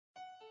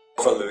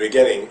From the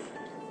beginning,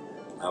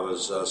 I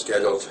was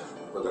scheduled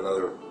with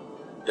another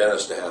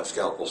dentist to have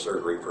scalpel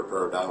surgery for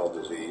periodontal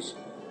disease,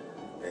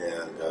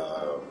 and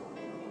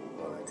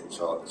when I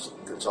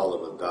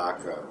consulted with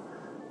Doc,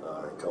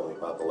 he told me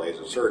about the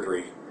laser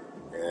surgery,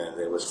 and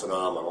it was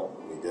phenomenal.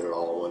 He did it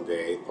all in one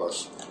day,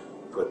 plus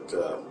put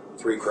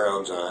 3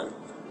 crowns on,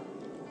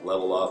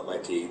 leveled off my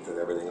teeth and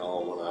everything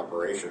all in one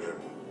operation,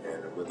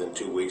 and within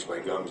 2 weeks my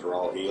gums were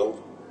all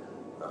healed,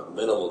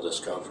 minimal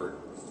discomfort,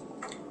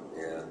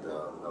 and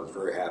I was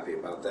very happy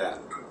about that.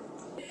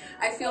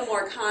 I feel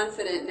more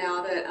confident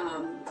now that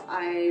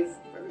I've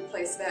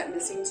replaced that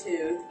missing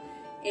tooth,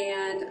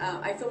 and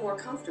I feel more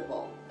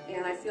comfortable,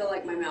 and I feel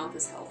like my mouth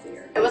is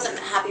healthier. I wasn't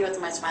happy with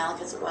my smile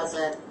because it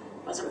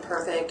wasn't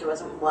perfect, it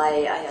wasn't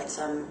white. I had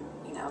some,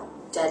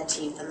 dead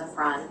teeth in the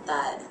front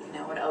that,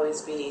 would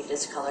always be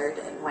discolored,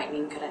 and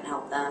whitening couldn't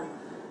help them.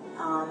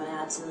 And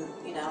I had some,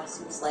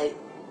 some slight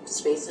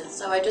spaces,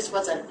 so I just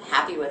wasn't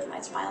happy with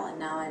my smile, and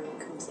now I'm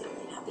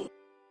completely happy.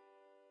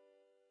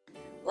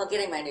 Well,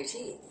 getting my new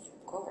teeth,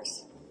 of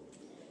course.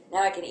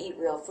 Now I can eat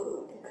real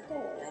food.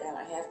 I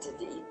don't have to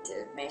eat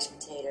mashed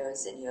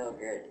potatoes and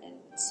yogurt and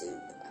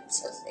soup. I'm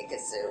so sick of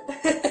soup.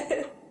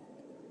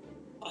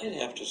 I'd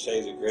have to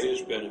say the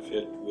greatest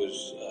benefit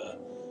was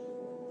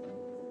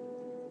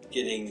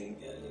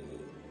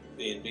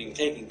being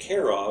taken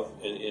care of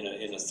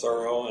in a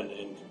thorough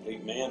and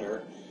complete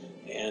manner,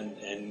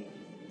 and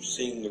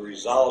seeing the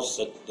results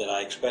that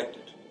I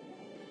expected.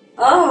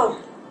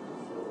 Oh,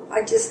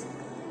 I just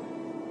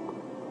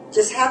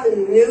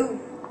having new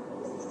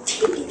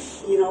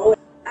teeth,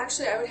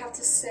 Actually, I would have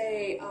to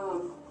say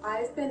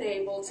I've been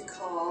able to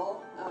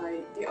call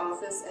the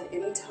office at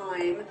any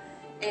time,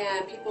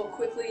 and people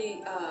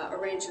quickly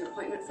arrange an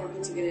appointment for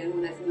me to get in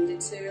when I've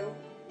needed to.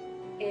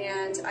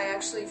 And I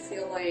actually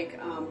feel like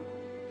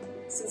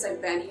since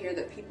I've been here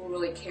that people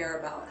really care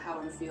about how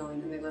I'm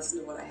feeling, and they listen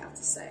to what I have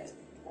to say.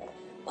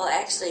 Well,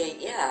 actually,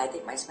 yeah, I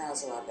think my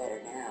smile's a lot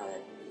better now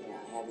that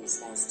I have these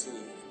nice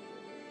teeth.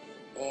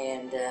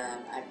 And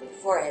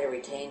before I had a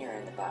retainer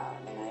in the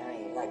bottom, and I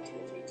only had like 2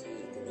 or 3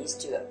 teeth, and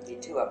the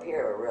two up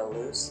here were real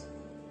loose.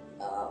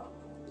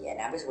 Yeah,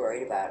 and I was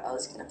worried about,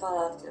 it's going to fall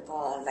off,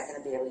 I'm not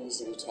going to be able to use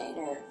the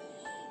retainer,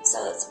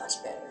 so that's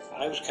much better.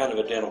 I was kind of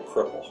a dental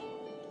cripple,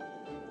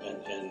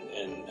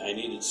 and I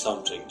needed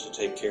something to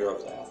take care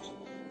of that.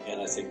 And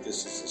I think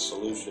this is a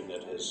solution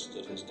that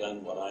has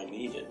done what I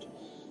needed,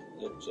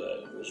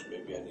 which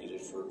maybe I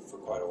needed for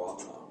quite a while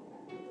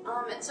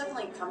now. It's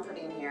certainly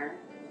comforting here,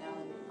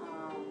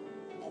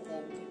 I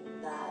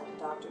think that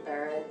Dr.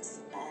 Barotz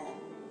and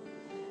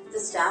the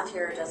staff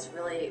here are just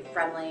really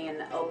friendly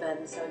and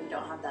open, so you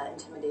don't have that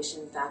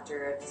intimidation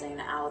factor of saying,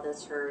 ow,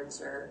 this hurts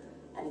or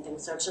anything.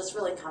 So it's just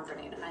really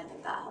comforting, and I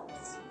think that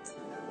helps.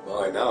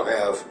 Well, I now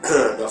have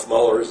enough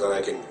molars that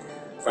I can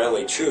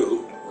finally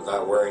chew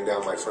without wearing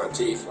down my front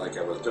teeth like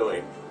I was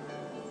doing.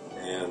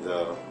 And,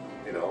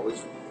 it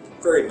was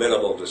very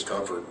minimal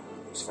discomfort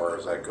as far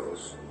as that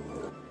goes.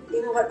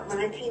 You know what, when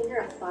I came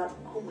here, I thought,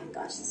 oh my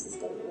gosh, this is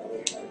going to really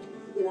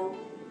hurt,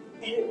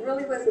 And it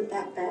really wasn't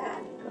that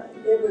bad.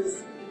 It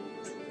was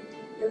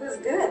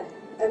good.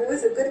 And it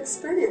was a good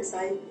experience.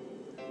 I'm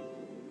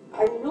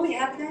really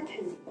happy that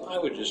came. I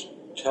would just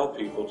tell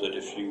people that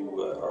if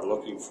you are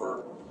looking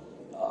for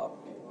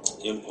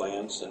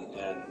implants and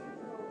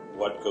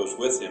what goes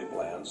with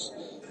implants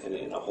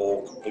in a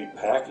whole complete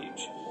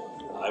package,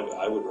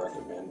 I would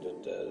recommend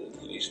that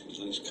at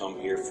least come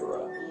here for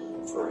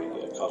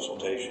a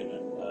consultation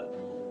and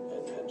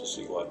to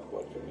see what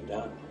can be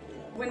done.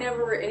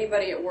 Whenever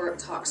anybody at work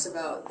talks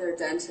about their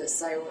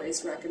dentist, I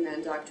always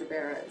recommend Dr.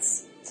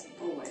 Barotz.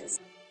 Always.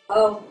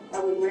 Oh, I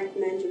would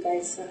recommend you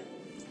guys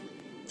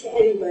to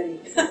anybody.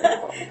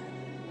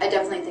 I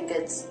definitely think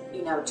it's,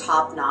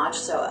 top notch,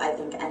 so I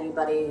think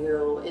anybody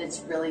who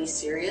is really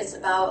serious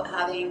about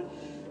having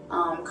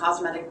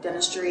cosmetic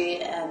dentistry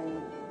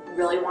and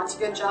really wants a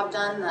good job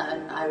done,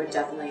 then I would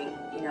definitely,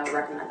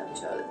 recommend them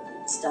to it.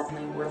 It's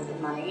definitely worth the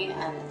money,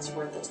 and it's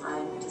worth the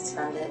time to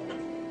spend it.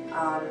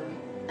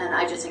 And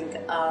I just think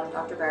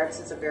Dr. Barotz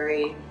is a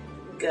very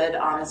good,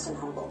 honest, and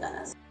humble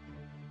dentist.